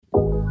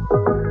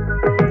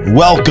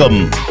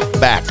Welcome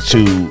back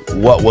to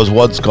what was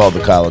once called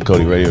the Cyle and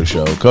Cody Radio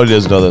Show. Cody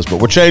doesn't know this,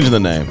 but we're changing the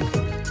name.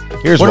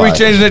 Here's what why. are we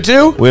changing it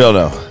to? We don't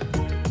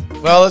know.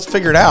 Well, let's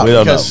figure it out. We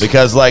don't know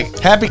because like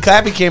Happy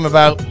Clappy came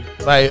about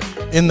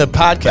in the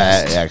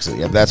podcast. Actually,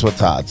 yeah, that's what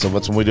Todd. So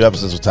when we do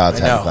episodes with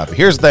Todd's I know. Happy Clappy.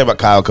 Here's the thing about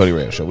Cyle and Cody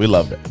Radio Show. We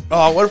loved it.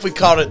 Oh, what if we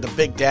called it the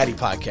Big Daddy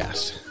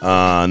Podcast?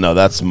 No,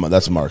 that's Mark's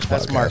podcast.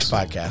 That's Mark's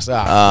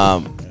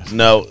podcast.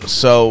 No,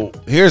 so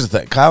here's the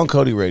thing. Cyle and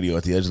Cody Radio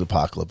at the edge of the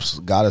apocalypse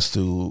got us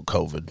through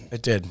COVID.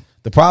 It did.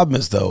 The problem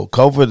is though,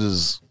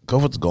 COVID's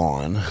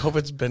gone.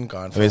 COVID's been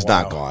gone for I mean, it's a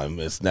while. not gone.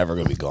 It's never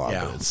going to be gone.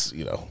 Yeah.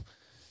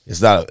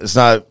 But it's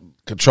not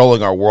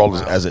controlling our world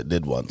as it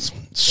did once.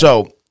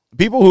 So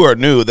people who are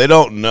new, they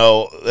don't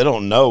know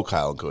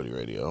Cyle and Cody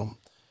Radio,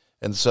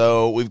 and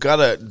so we've got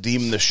to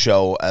deem the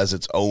show as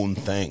its own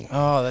thing.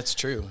 Oh, that's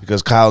true.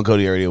 Because Cyle and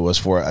Cody Radio was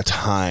for a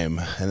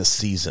time and a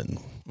season.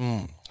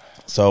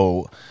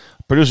 So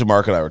producer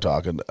Mark and I were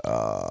talking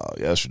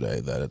yesterday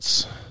that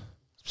it's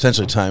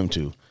essentially time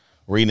to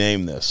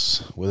rename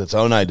this with its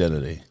own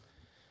identity.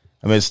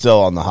 I mean, it's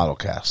still on the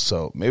HOTLCast,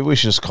 so maybe we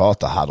should just call it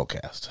the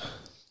HOTLCast.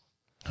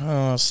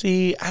 Oh,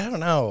 see, I don't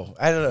know.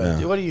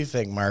 Yeah. What do you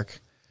think,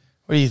 Mark?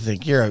 What do you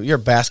think? You're a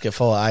basket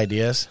full of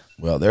ideas.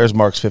 Well, there's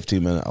Mark's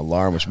 15-minute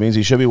alarm, which means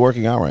he should be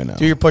working out right now.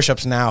 Do your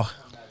push-ups now.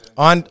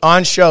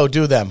 On show,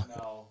 do them.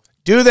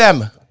 Do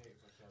them.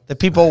 The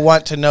people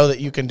want to know that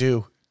you can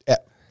do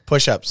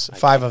push-ups,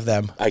 5 of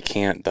them. I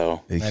can't,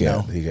 though. He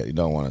can't. You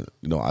don't want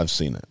to. I've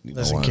seen it. You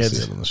Listen, don't want to kids,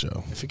 see it on the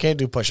show. If you can't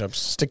do push-ups,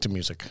 stick to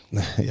music.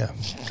 Yeah.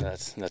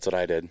 That's what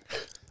I did.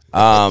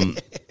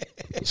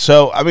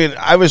 So, I mean,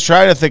 I was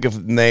trying to think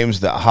of names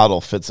that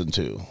HOTL fits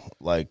into.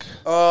 Like,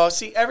 Oh,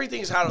 see,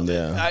 everything's HOTL.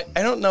 Yeah.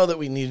 I don't know that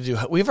we need to do.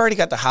 We've already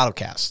got the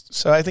HOTLcast,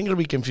 so I think it'll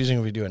be confusing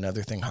if we do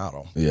another thing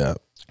HOTL. yeah.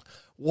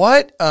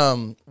 What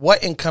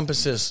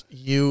encompasses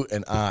you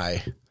and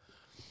I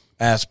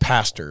as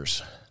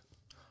pastors?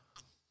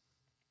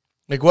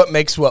 Like, what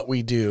makes what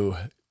we do,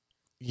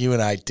 you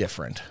and I,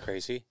 different?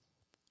 Crazy.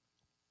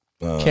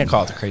 Can't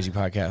call it the Crazy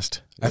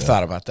Podcast. I've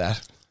thought about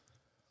that.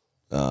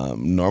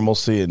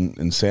 Normalcy and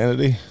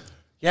insanity.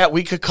 Yeah,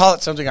 we could call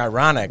it something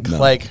ironic,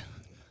 like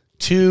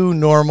two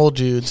normal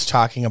dudes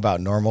talking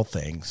about normal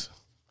things.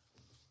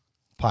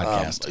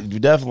 Podcast. You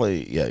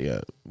definitely, yeah.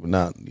 You're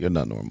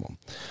not normal.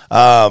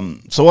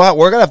 So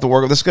we're gonna have to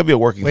work. This is gonna be a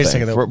working Wait a thing.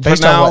 second, though. For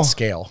Based now, on what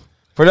scale?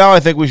 For now, I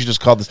think we should just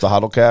call this the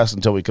HOTLCast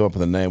until we come up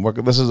with a name.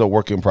 This is a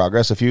work in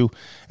progress. If you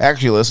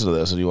actually listen to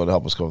this and you want to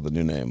help us come up with a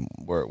new name,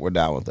 we're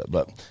down with it.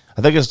 But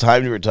I think it's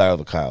time to retire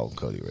the Cyle and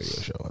Cody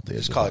Radio Show. At the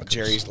Just call it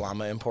Jerry's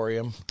Llama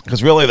Emporium.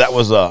 because really that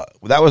was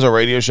a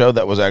radio show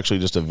that was actually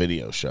just a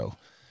video show.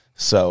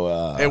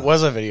 So It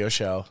was a video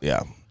show.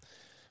 yeah.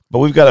 But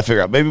we've got to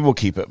figure out. Maybe we'll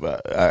keep it.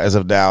 But as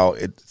of now,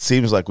 it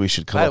seems like we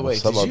should come By the up way, with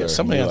some other.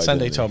 somebody new on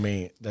Sunday identity. told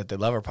me that they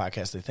love our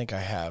podcast. They think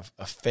I have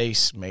a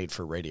face made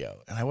for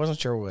radio, and I wasn't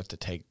sure what to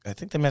take. I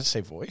think they meant to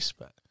say voice,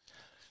 but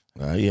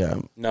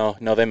Yeah. No,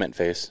 they meant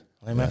face.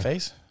 they meant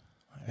face.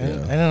 I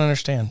didn't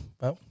understand.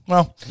 But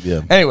well, Yeah.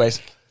 anyways,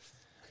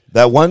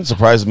 That one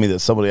surprises me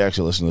that somebody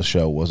actually listened to the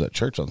show was at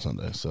church on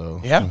Sunday.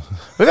 So yeah,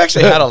 we've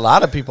actually had a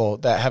lot of people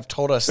that have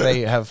told us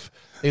they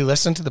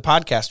listened to the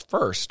podcast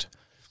first,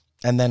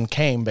 and then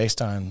came based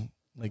on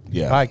the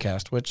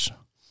podcast, which.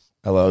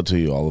 hello to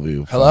you, all of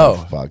you.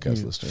 Hello,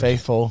 podcast listeners.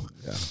 Faithful.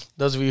 Yeah.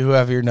 Those of you who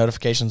have your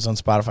notifications on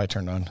Spotify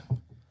turned on.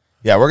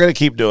 Yeah, we're going to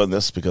keep doing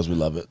this because we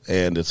love it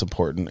and it's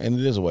important, and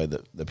it is a way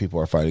that people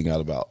are finding out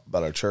about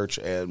our church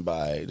and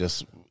by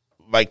just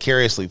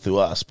vicariously through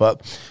us.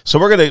 But so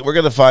we're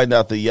gonna find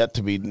out the yet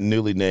to be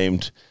newly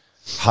named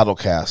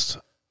HOTLCast,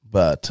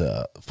 but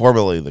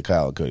formerly the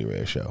Cyle and Cody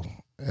Radio Show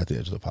at the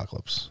edge of the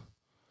apocalypse.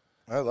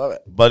 I love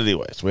it. But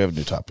anyways, we have a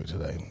new topic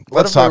today.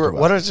 What Let's talk about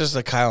what is just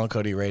the Cyle and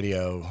Cody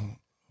Radio,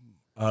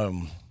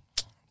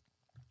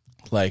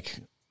 like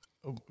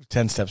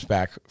 10 steps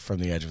back from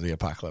the edge of the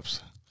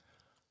apocalypse?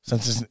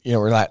 Since it's,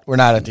 we're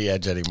not at the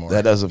edge anymore.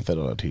 that doesn't fit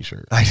on a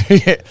t-shirt.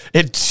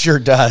 It sure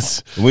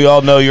does. We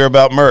all know you're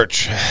about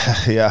merch.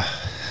 Yeah.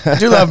 I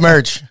do love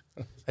merch.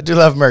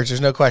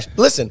 There's no question.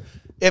 Listen,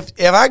 if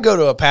I go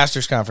to a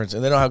pastor's conference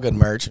and they don't have good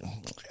merch,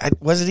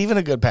 was it even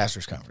a good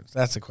pastor's conference?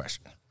 That's the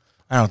question.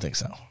 I don't think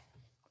so.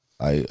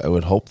 I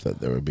would hope that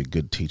there would be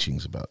good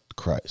teachings about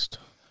Christ.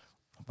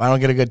 If I don't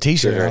get a good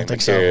T-shirt, I Very don't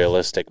think so.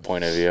 materialistic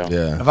point of view.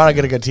 Yeah. If I don't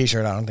get a good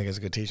T-shirt, I don't think it's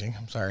a good teaching.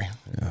 I'm sorry.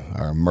 Yeah.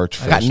 Our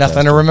merch. I got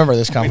nothing to remember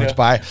this conference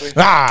by.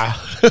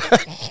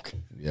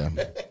 Yeah.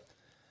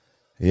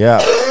 Yeah.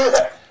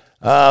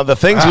 The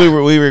things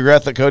we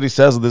regret that Cody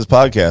says in this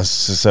podcast.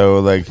 So,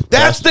 like,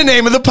 That's the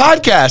name of the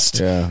podcast.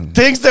 Yeah.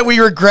 Things that we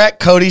regret,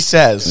 Cody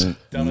says.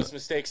 Dumbest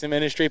mistakes in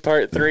ministry,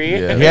 part 3.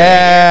 Yeah.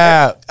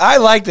 Yeah. I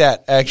like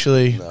that,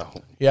 actually. No.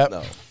 Yep.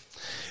 No.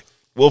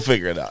 We'll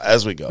figure it out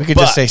as we go. We could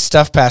just say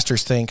Stuff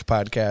Pastors Think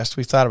podcast.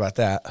 We thought about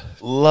that.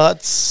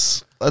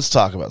 Let's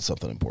talk about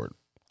something important.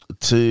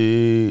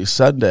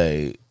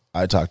 Sunday,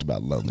 I talked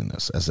about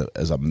loneliness as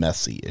a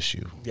messy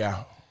issue.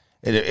 Yeah.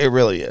 It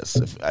really is.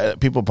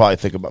 People probably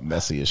think about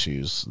messy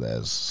issues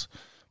as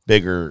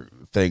bigger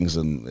things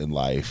in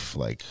life,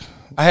 like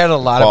I had a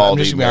lot of, I'm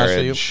just equality, gonna be honest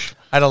with marriage, you.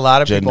 I had a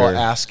lot of people gender.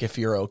 ask if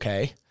you're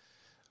okay.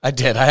 I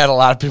did. I had a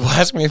lot of people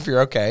ask me if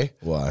you're okay.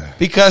 Why?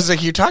 Because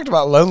like you talked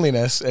about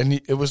loneliness, and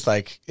it was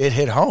like it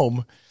hit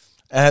home.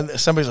 And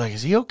somebody's like,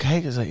 "Is he okay?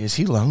 Is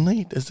he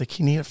lonely? Does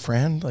he need a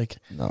friend?" Like,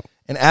 No.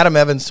 And Adam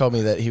Evans told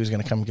me that he was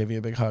going to come give you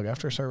a big hug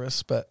after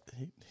service, but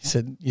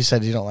he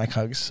said you don't like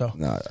hugs, so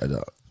No, I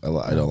don't.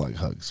 I don't like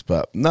hugs,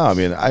 but no, I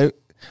mean, I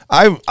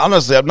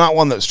honestly, I'm not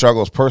one that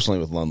struggles personally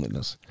with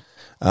loneliness.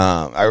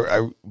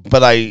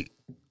 But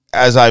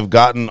as I've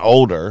gotten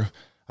older,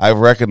 I've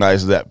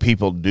recognized that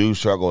people do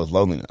struggle with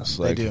loneliness.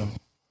 they do.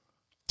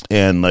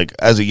 And like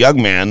as a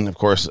young man, of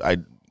course, I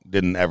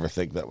didn't ever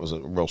think that was a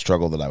real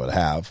struggle that I would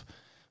have.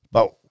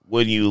 But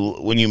when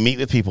you meet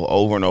with people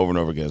over and over and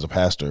over again as a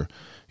pastor,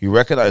 you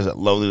recognize that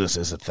loneliness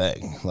is a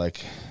thing.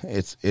 Like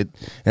and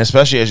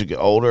especially as you get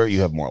older,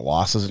 you have more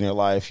losses in your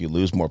life. You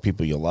lose more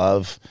people you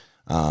love.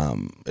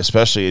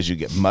 Especially as you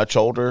get much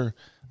older,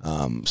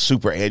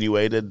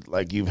 superannuated.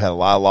 Like you've had a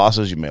lot of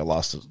losses. You may have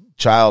lost a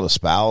child, a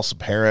spouse, a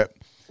parent,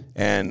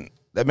 and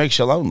that makes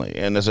you lonely.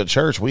 And as a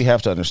church, we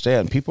have to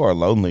understand people are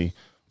lonely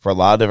for a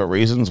lot of different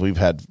reasons. We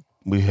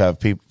have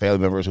family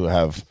members who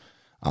have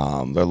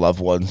their loved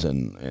ones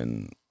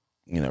and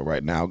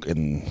right now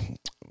in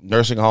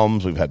nursing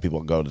homes. We've had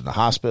people go to the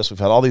hospice. We've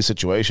had all these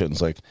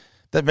situations like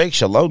that makes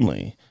you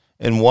lonely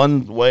in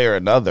one way or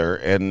another,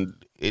 and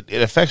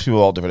it affects people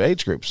of all different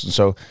age groups. And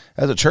so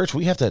as a church,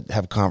 we have to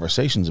have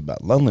conversations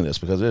about loneliness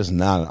because it is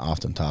not an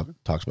often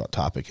talks about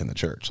topic in the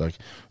church. Like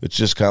it's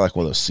just kind of like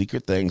one of those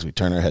secret things we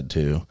turn our head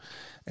to,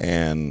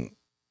 and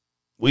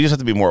we just have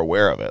to be more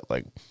aware of it.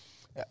 Like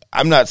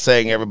I'm not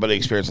saying everybody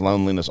experiences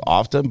loneliness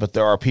often, but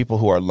there are people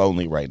who are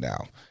lonely right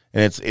now,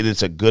 and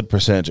it's a good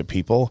percentage of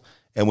people,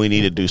 and we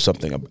need to do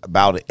something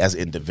about it as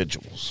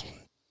individuals.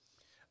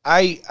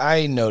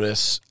 I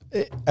notice.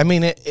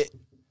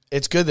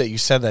 It's good that you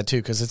said that too,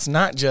 because it's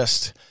not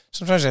just.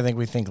 Sometimes I think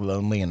we think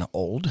lonely and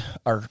old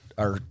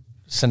are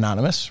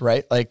synonymous,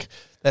 right? Like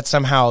that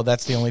somehow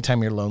that's the only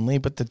time you're lonely.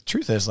 But the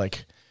truth is,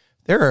 like,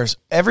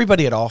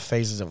 everybody at all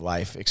phases of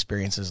life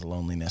experiences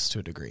loneliness to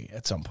a degree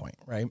at some point,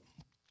 right?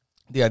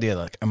 The idea,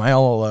 like, am I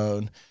all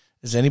alone?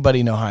 Does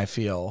anybody know how I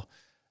feel?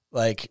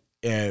 Like,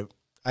 I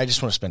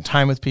just want to spend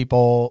time with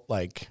people.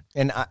 Like,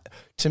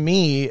 to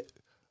me.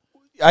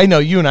 I know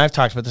you and I have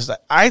talked about this.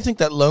 I think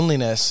that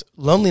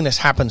loneliness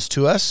happens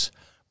to us,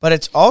 but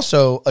it's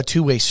also a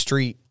two-way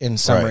street in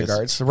some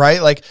regards,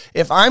 right? Like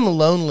if I'm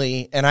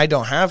lonely and I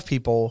don't have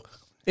people,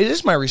 it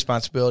is my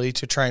responsibility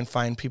to try and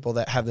find people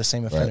that have the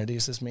same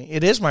affinities as me.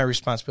 It is my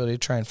responsibility to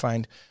try and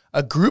find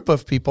a group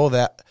of people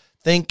that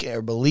think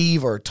or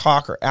believe or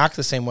talk or act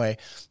the same way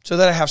so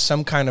that I have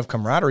some kind of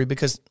camaraderie,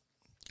 because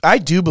I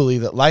do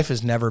believe that life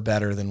is never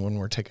better than when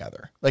we're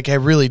together. Like I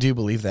really do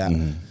believe that,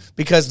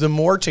 because the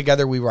more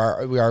together we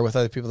are with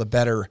other people, the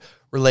better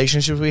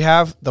relationships we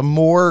have, the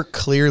more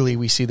clearly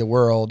we see the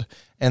world,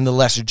 and the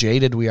less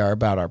jaded we are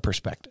about our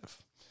perspective.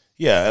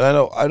 Yeah, and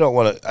I don't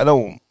want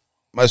to.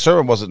 My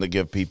sermon wasn't to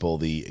give people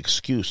the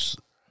excuse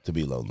to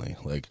be lonely.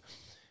 Like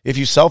if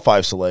you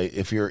self-isolate,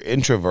 if you're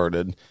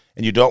introverted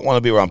and you don't want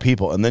to be around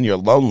people, and then you're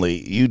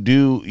lonely,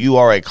 you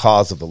are a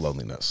cause of the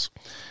loneliness.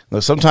 Now,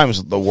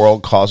 sometimes the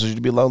world causes you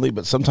to be lonely,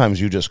 but sometimes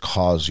you just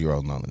cause your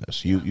own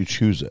loneliness. You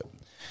choose it.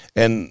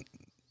 And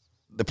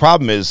the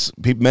problem is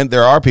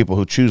there are people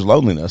who choose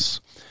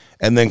loneliness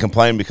and then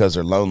complain because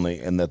they're lonely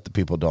and that the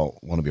people don't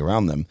want to be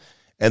around them.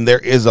 And there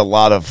is a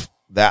lot of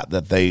that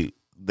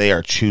they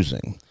are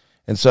choosing.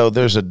 And so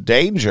there's a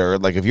danger,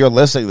 like if you're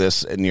listening to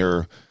this and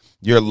you're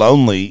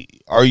lonely,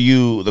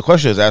 the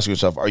question is asking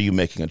yourself, are you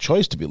making a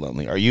choice to be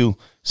lonely? Are you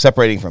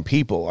separating from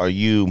people? Are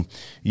you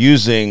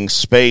using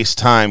space,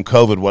 time,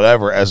 COVID,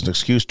 whatever, as an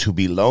excuse to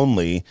be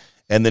lonely,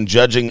 and then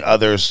judging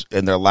others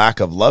and their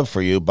lack of love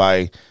for you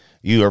by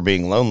you are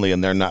being lonely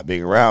and they're not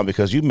being around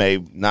because you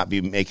may not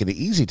be making it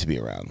easy to be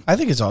around? I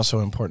think it's also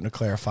important to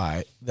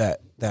clarify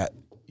that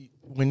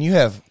when you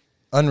have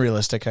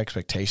unrealistic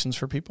expectations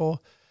for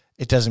people,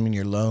 it doesn't mean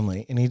you're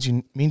lonely. It means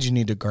you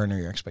need to garner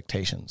your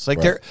expectations.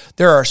 Like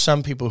there are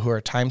some people who are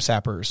time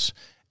sappers,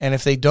 and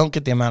if they don't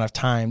get the amount of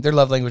time, their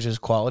love language is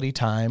quality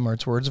time, or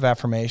it's words of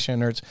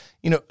affirmation, or it's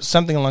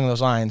something along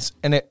those lines,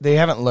 and they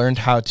haven't learned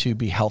how to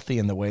be healthy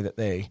in the way that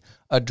they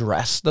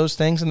address those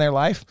things in their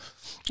life.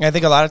 And I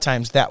think a lot of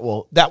times that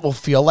will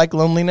feel like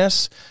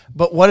loneliness,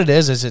 but what it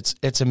is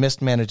it's a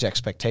mismanaged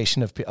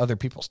expectation of other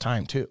people's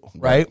time too,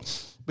 right?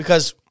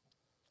 Because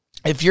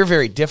if you're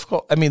very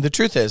difficult, I mean, the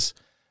truth is,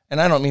 and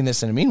I don't mean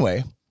this in a mean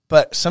way,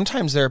 but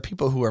sometimes there are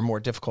people who are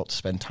more difficult to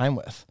spend time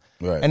with.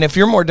 Right. And if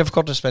you're more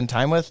difficult to spend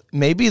time with,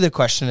 maybe the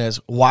question is,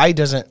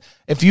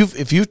 if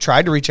you've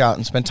tried to reach out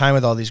and spend time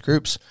with all these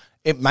groups,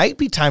 it might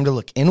be time to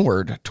look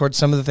inward towards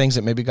some of the things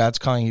that maybe God's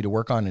calling you to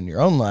work on in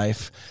your own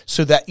life,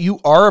 so that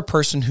you are a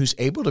person who's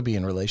able to be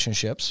in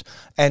relationships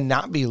and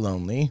not be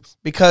lonely.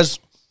 Because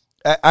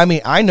I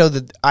mean, I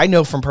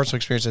know from personal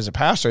experience as a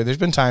pastor, there's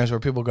been times where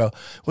people go,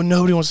 well,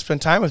 nobody wants to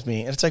spend time with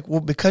me. And it's like, well,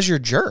 because you're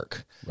a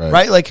jerk,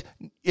 right? Like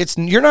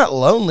you're not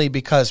lonely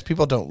because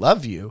people don't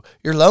love you.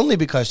 You're lonely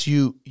because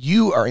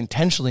you are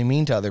intentionally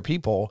mean to other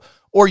people,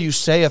 or you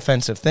say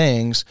offensive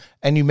things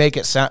and you make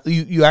it sound,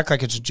 you act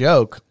like it's a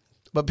joke,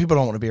 but people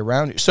don't want to be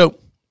around you. So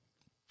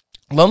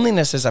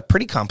loneliness is a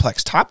pretty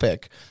complex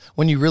topic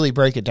when you really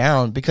break it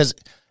down, because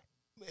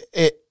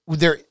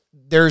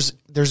there's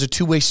a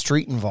two-way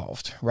street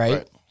involved,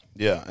 right?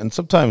 Yeah, and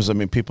sometimes, I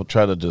mean, people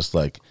try to just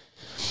like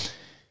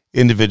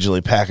individually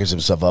package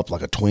themselves up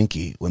like a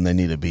Twinkie when they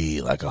need to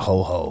be like a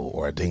ho-ho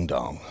or a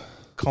ding-dong.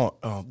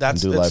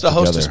 That's the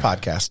Hostess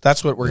podcast.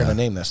 That's what we're going to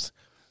name this.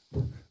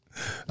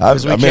 I'm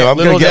going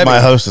to get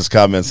my Hostess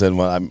comments in.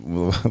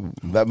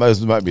 That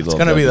might be. It's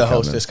going to be the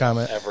Hostess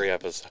comment every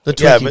episode. The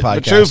Twinkie podcast.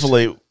 But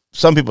truthfully,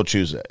 some people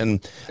choose it,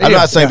 and I'm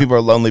not saying people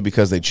are lonely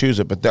because they choose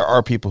it, but there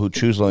are people who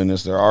choose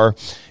loneliness. There are,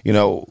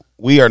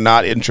 we are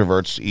not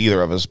introverts,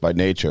 either of us, by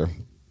nature,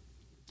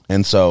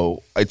 and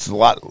so it's a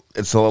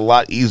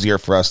lot easier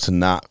for us to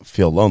not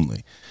feel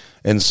lonely,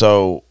 and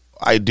so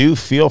I do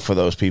feel for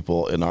those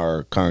people in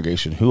our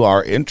congregation who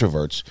are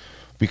introverts,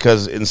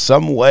 because in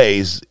some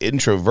ways,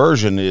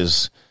 introversion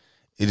just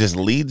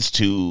leads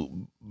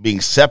to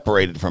being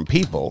separated from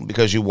people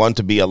because you want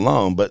to be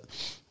alone, but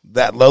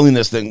that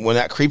loneliness thing, when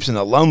that creeps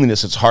into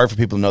loneliness, it's hard for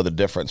people to know the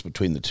difference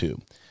between the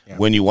two,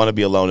 when you want to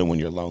be alone and when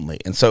you're lonely.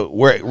 And so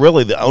where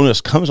really the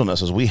onus comes on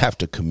us is we have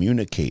to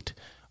communicate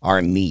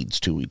our needs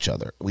to each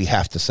other. We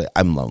have to say,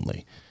 I'm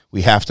lonely.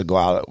 We have to go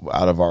out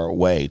of our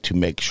way to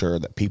make sure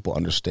that people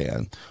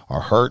understand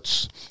our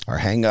hurts, our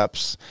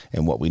hang-ups,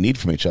 and what we need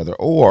from each other,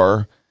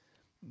 or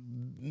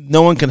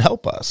no one can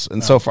help us.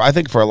 And so I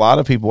think for a lot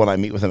of people, when I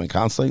meet with them in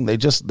counseling,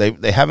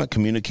 they haven't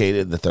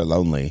communicated that they're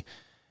lonely.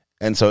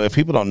 And so if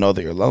people don't know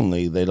that you're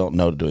lonely, they don't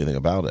know to do anything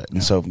about it.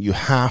 And so you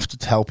have to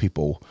tell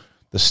people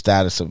the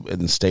status of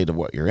and the state of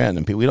what you're in.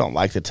 And we don't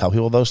like to tell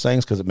people those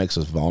things because it makes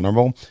us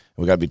vulnerable.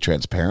 We got to be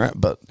transparent.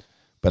 But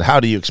how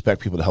do you expect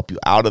people to help you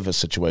out of a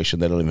situation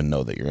they don't even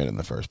know that you're in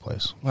the first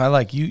place? Well, I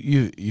like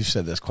you've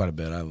said this quite a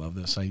bit. I love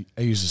this. I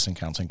use this in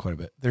counseling quite a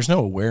bit. There's no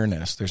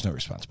awareness. There's no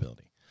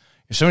responsibility.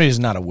 If somebody is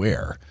not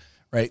aware,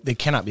 right, they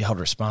cannot be held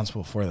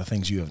responsible for the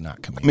things you have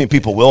not committed. I mean,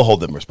 people will hold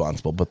them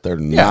responsible, but they're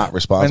not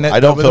responsible. I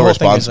don't feel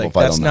responsible if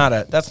I don't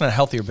know. That's not a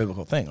healthy or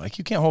biblical thing. Like,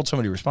 you can't hold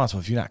somebody responsible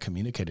if you're not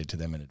communicated to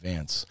them in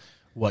advance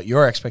what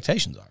your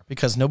expectations are,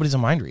 because nobody's a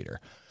mind reader.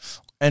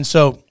 And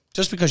so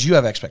just because you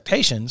have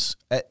expectations,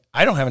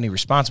 I don't have any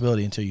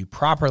responsibility until you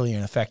properly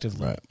and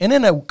effectively, and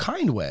in a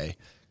kind way,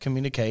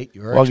 communicate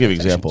your expectations. I'll give you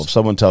an example. If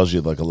someone tells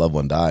you like a loved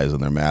one dies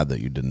and they're mad that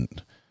you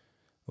didn't,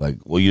 like,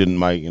 well, you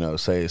didn't,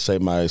 say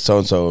my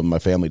so-and-so and my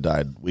family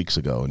died weeks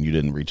ago and you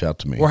didn't reach out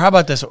to me. Or how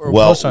about this? Or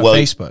post on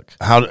Facebook.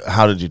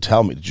 How did you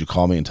tell me? Did you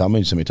call me and tell me? Did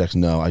you send me a text?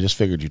 No, I just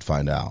figured you'd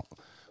find out.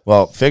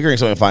 Well, figuring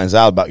someone finds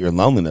out about your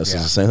loneliness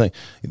is the same thing.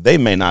 They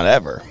may not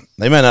have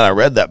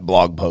read that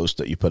blog post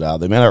that you put out.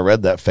 They may not have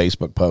read that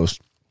Facebook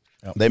post.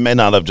 Yep. They may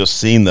not have just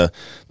seen the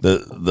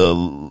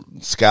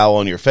scowl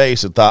on your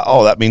face and thought,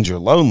 oh, that means you're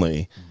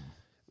lonely.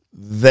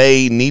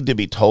 They need to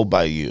be told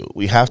by you.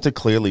 We have to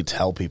clearly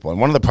tell people. And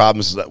one of the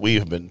problems that we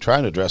have been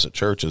trying to address at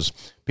church is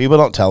people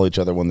don't tell each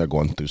other when they're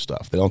going through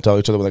stuff. They don't tell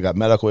each other when they got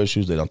medical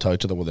issues. They don't tell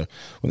each other when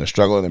they're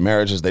struggling in their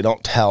marriages. They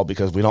don't tell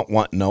because we don't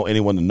want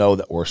anyone to know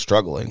that we're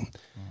struggling.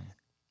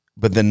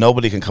 But then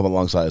nobody can come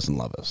alongside us and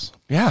love us.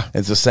 Yeah.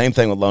 It's the same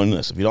thing with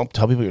loneliness. If you don't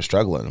tell people you're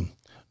struggling,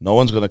 no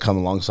one's going to come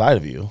alongside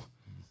of you.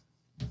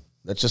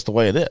 That's just the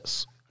way it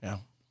is. Yeah.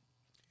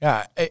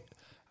 Yeah.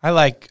 I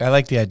like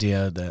the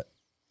idea that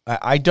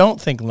I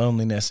don't think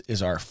loneliness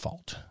is our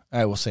fault.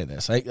 I will say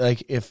this.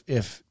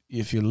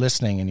 If you're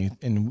listening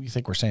and you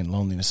think we're saying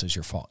loneliness is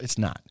your fault, it's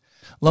not.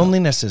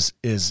 Loneliness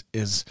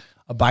is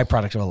a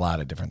byproduct of a lot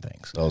of different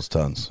things. Those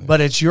tons.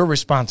 But it's your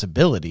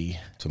responsibility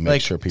to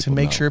make sure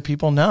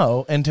people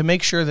know, and to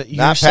make sure that you're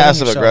not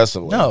passive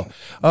aggressively. No.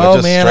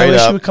 Oh man, I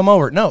wish you would come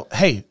over. No.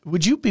 Hey,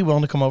 would you be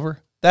willing to come over?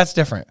 That's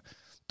different.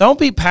 Don't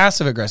be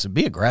passive aggressive.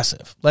 Be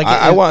aggressive. Like,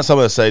 I want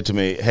someone to say to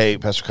me, "Hey,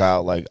 Pastor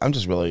Cyle, like, I'm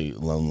just really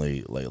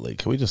lonely lately.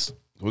 Can we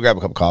grab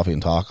a cup of coffee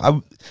and talk?"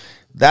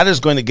 That is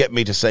going to get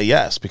me to say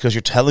yes, because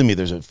you're telling me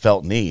there's a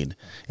felt need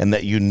and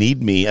that you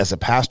need me as a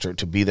pastor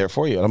to be there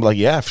for you. And I'm like,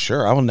 yeah,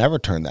 sure. I will never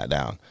turn that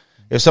down.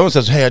 If someone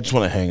says, hey, I just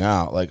want to hang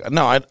out, like,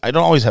 no, I don't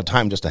always have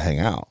time just to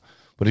hang out.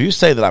 But if you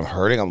say that I'm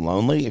hurting, I'm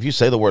lonely, if you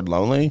say the word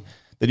lonely,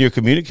 then you're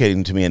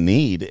communicating to me a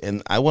need,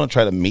 and I want to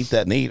try to meet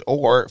that need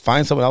or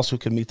find someone else who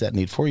can meet that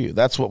need for you.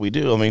 That's what we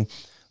do. I mean,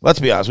 let's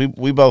be honest.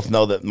 We both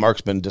know that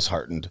Mark's been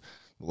disheartened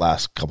the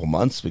last couple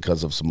months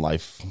because of some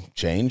life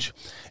change.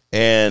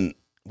 And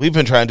we've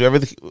been trying to do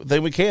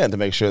everything we can to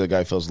make sure the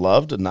guy feels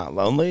loved and not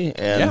lonely.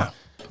 And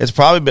it's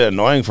probably been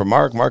annoying for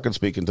Mark. Mark can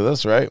speak into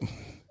this, right?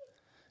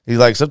 He's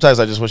like, sometimes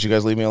I just wish you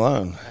guys leave me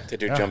alone. I have to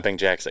do jumping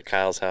jacks at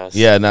Kyle's house.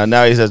 Yeah,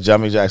 now he says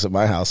jumping jacks at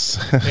my house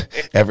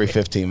every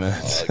 15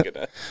 minutes.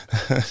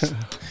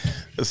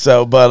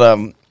 So, but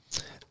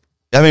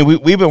I mean,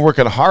 we've been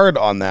working hard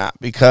on that,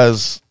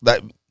 because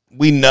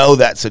we know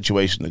that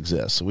situation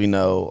exists. We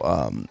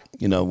know,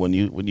 when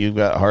you've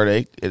got a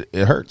heartache,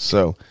 it hurts.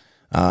 So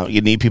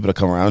you need people to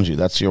come around you.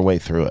 That's your way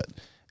through it.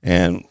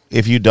 And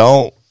if you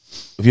don't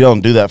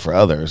do that for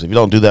others, if you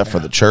don't do that for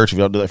the church, if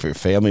you don't do that for your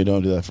family, you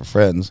don't do that for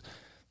friends,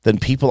 then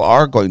people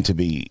are going to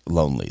be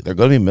lonely. They're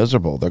going to be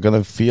miserable. They're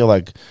going to feel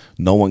like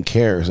no one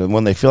cares. And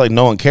when they feel like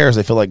no one cares,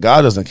 they feel like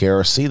God doesn't care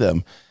or see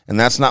them. And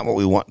that's not what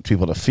we want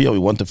people to feel. We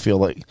want to feel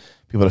like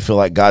people to feel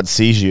like God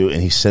sees you and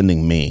he's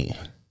sending me.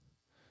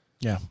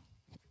 Yeah,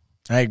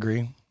 I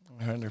agree.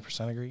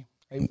 100% agree.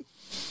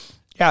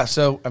 Yeah.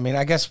 So, I mean,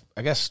 I guess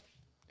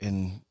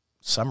in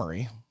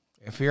summary,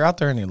 if you're out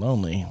there and you're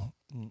lonely,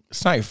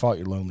 it's not your fault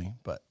you're lonely,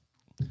 but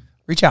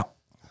reach out.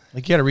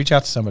 Like, you got to reach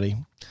out to somebody.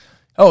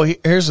 Oh,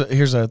 here's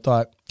a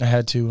thought I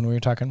had too when we were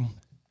talking.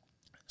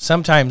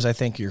 Sometimes I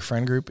think your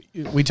friend group,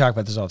 we talk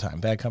about this all the time,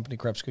 bad company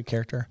corrupts good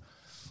character.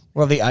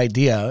 Well, the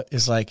idea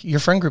is like your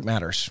friend group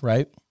matters,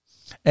 right?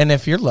 And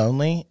if you're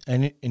lonely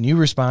and you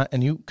respond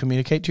and you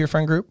communicate to your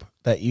friend group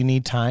that you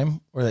need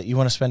time or that you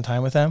want to spend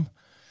time with them,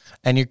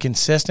 and you're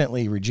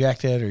consistently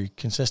rejected or you're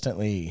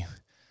consistently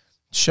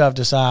shoved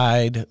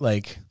aside,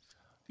 like,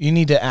 you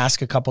need to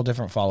ask a couple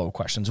different follow-up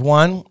questions.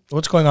 One,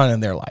 what's going on in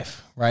their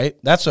life, right?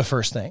 That's the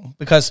first thing,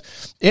 because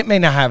it may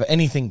not have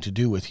anything to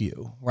do with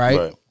you,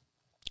 right?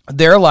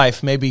 Their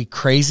life may be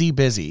crazy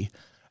busy,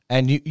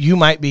 and you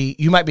might be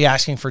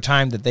asking for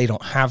time that they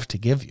don't have to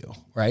give you,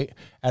 right,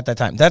 at that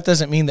time. That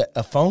doesn't mean that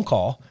a phone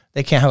call,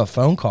 they can't have a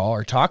phone call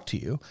or talk to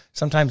you.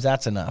 Sometimes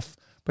that's enough.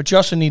 But you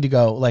also need to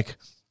go, like,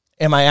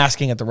 am I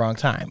asking at the wrong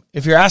time?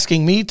 If you're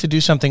asking me to do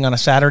something on a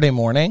Saturday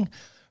morning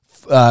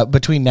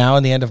between now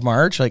and the end of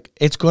March, like,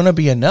 it's going to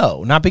be a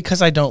no, not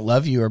because I don't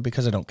love you or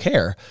because I don't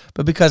care,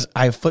 but because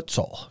I have foot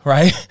soul,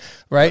 right?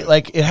 Right?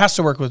 Like, it has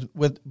to work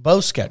with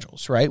both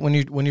schedules, right? When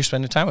you're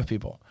spending time with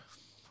people.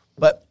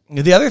 But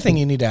the other thing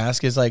you need to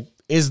ask is, like,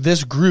 is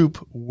this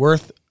group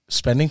worth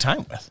spending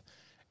time with?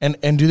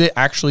 And do they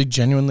actually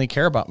genuinely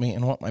care about me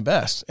and want my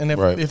best? And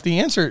if the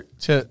answer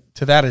to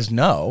that is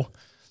no,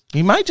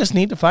 you might just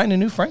need to find a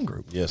new friend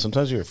group. Yeah,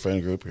 sometimes your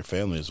friend group, your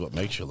family is what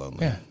makes you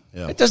lonely.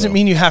 Yeah, it doesn't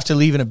mean you have to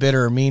leave in a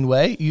bitter or mean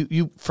way.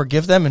 You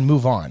forgive them and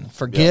move on.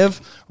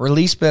 Forgive,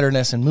 release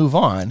bitterness, and move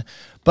on.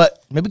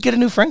 But maybe get a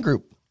new friend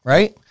group,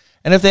 right?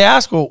 And if they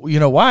ask, well, you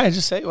know why? I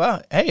just say,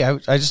 well, hey,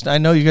 I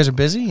know you guys are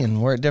busy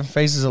and we're at different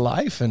phases of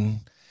life,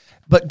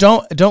 but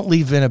don't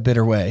leave in a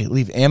bitter way.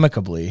 Leave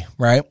amicably,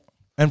 right?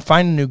 And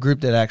find a new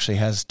group that actually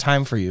has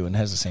time for you and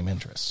has the same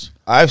interests.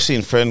 I've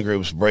seen friend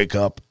groups break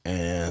up,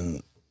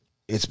 and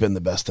it's been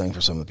the best thing for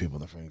some of the people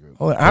in the friend group.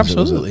 Oh,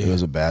 absolutely. It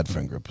was a bad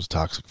friend group. It was a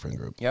toxic friend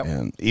group. Yep.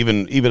 And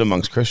even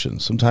amongst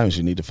Christians, sometimes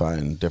you need to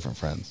find different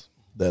friends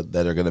that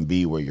are going to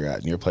be where you're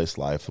at in your place of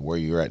life, where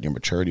you're at in your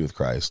maturity with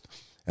Christ,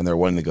 and they're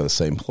wanting to go the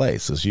same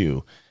place as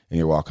you in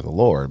your walk with the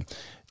Lord,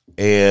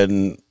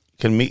 and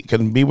can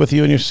be with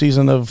you in your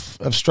season of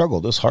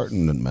struggle,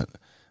 disheartenment,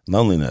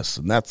 loneliness.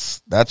 And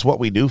that's what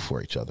we do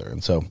for each other.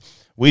 And so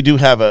we do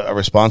have a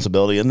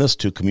responsibility in this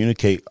to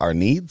communicate our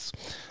needs.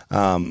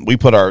 We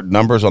put our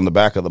numbers on the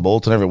back of the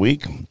bulletin every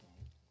week.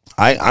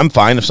 I'm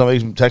fine if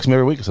somebody texts me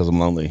every week and says I'm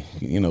lonely.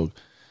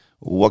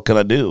 What can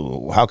I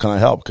do? How can I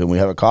help? Can we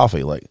have a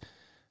coffee?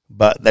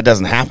 But that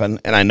doesn't happen.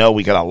 And I know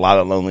we got a lot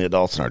of lonely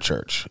adults in our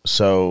church.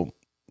 So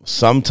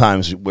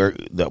sometimes we're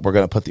going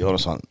to put the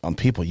onus on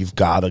people. You've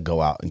got to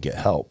go out and get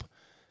help,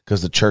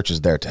 because the church is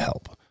there to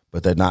help,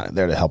 but they're not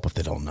there to help if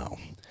they don't know.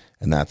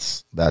 And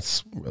that's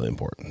really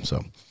important.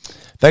 So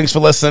thanks for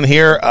listening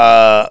here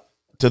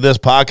to this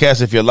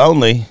podcast. If you're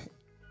lonely,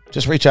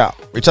 just reach out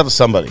to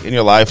somebody in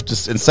your life,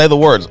 and say the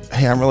words,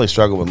 hey, I'm really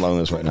struggling with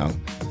loneliness right now.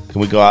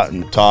 Can we go out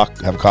and talk,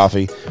 have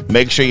coffee?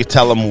 Make sure you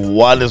tell them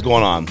what is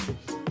going on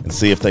and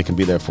see if they can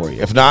be there for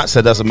you. If not,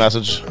 send us a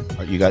message.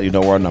 You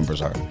know where our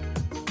numbers are.